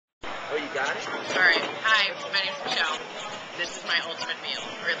Oh, you got it? Alright, hi, my name's Michelle. This is my ultimate meal,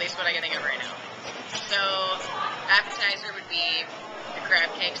 or at least what I can think of right now. So, appetizer would be the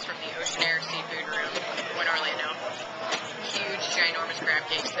crab cakes from the Ocean Air Seafood Room in Orlando. Huge, ginormous crab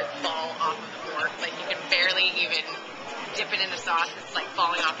cakes that fall off of the fork. Like, you can barely even dip it in the sauce. It's like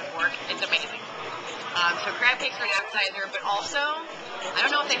falling off the fork. It's amazing. So crab cakes are an appetizer, but also, I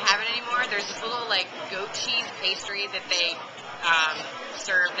don't know if they have it anymore, there's this little like goat cheese pastry that they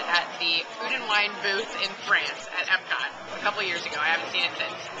served at the Food and Wine booth in France at Epcot a couple years ago. I haven't seen it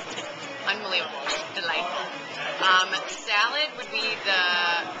since. Unbelievable. Delightful. Salad would be the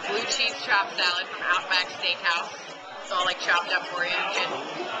blue cheese chopped salad from Outback Steakhouse. It's all like chopped up for you.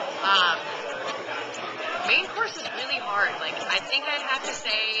 Main course is really hard. Like, I think I'd have to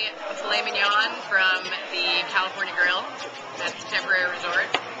say a filet mignon from the California Grill at the Temporary Resort.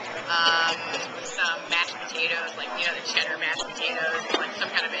 With some mashed potatoes, like, you know, the cheddar mashed potatoes, like some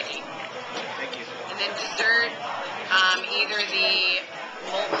kind of veggie. Thank you. And then dessert, either the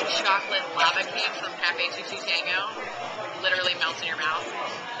molten chocolate lava cake from Cafe Tutu Tango, literally melts in your mouth,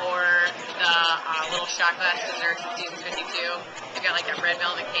 or the little shot glass desserts at Season 52. They've got like that red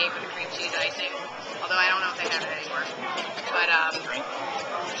velvet cake with cream cheese icing, although I don't know if they have it anymore. But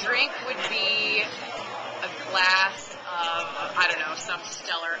drink would be a glass of, I don't know, some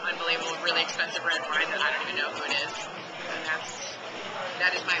stellar, unbelievable, really expensive red wine that I don't even know who it is. And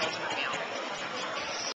that is my ultimate meal.